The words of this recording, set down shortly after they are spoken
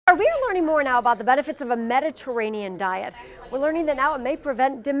learning more now about the benefits of a Mediterranean diet. We're learning that now it may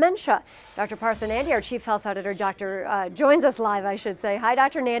prevent dementia. Dr. Partha Nandi, our Chief Health Editor, joins us live, I should say. Hi,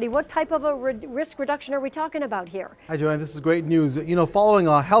 Dr. Nandi. What type of a risk reduction are we talking about here? Hi, Joanne. This is great news. You know, following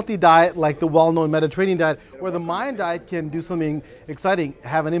a healthy diet like the well-known Mediterranean diet, where the Mayan diet can do something exciting,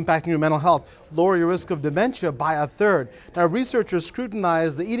 have an impact on your mental health, lower your risk of dementia by a third. Now, researchers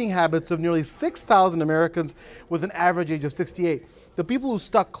scrutinized the eating habits of nearly 6,000 Americans with an average age of 68. The people who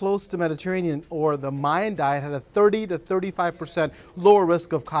stuck close to Mediterranean or the Mayan diet had a 30 to 35% lower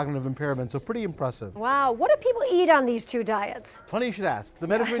risk of cognitive impairment, so pretty impressive. Wow, what do people eat on these two diets? Funny you should ask. The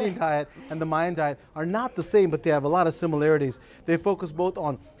Mediterranean diet and the Mayan diet are not the same, but they have a lot of similarities. They focus both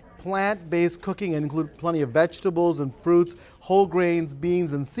on plant-based cooking and include plenty of vegetables and fruits, whole grains,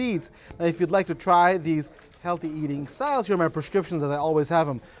 beans, and seeds. Now, if you'd like to try these healthy eating styles, here are my prescriptions as I always have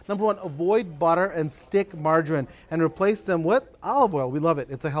them. Number one, avoid butter and stick margarine and replace them with olive oil. We love it.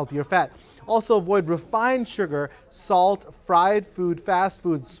 It's a healthier fat. Also avoid refined sugar, salt, fried food, fast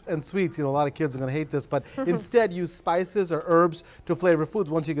foods, and sweets. You know, a lot of kids are going to hate this, but instead use spices or herbs to flavor foods.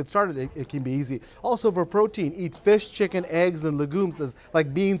 Once you get started, it can be easy. Also for protein, eat fish, chicken, eggs, and legumes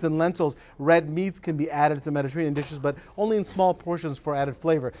like beans and lentils. Red meats can be added to Mediterranean dishes, but only in small portions for added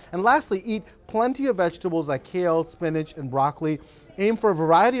flavor. And lastly, eat plenty of vegetables like kale, spinach, and broccoli. Aim for a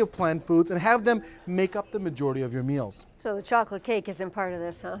variety of plant foods and have them make up the majority of your meals. So the chocolate cake isn't part of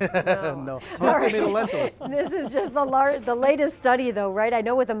this, huh? No, unless they're made of lentils. This is just the latest study, though, right? I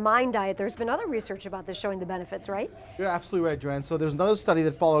know with the Mayan diet, there's been other research about this showing the benefits, right? You're absolutely right, Joanne. So there's another study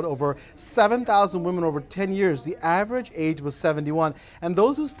that followed over 7,000 women over 10 years. The average age was 71. And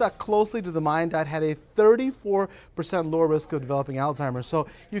those who stuck closely to the Mayan diet had a 34% lower risk of developing Alzheimer's. So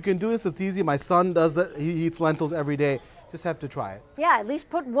you can do this. It's easy. My son does it. He eats lentils every day. Just have to try it. Yeah, at least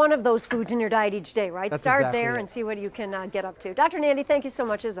put one of those foods in your diet each day, right? That's Start exactly there it. and see what you can get up to. Dr. Nandi, thank you so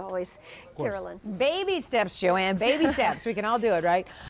much as always. Carolyn. Baby steps, Joanne, baby steps. We can all do it, right?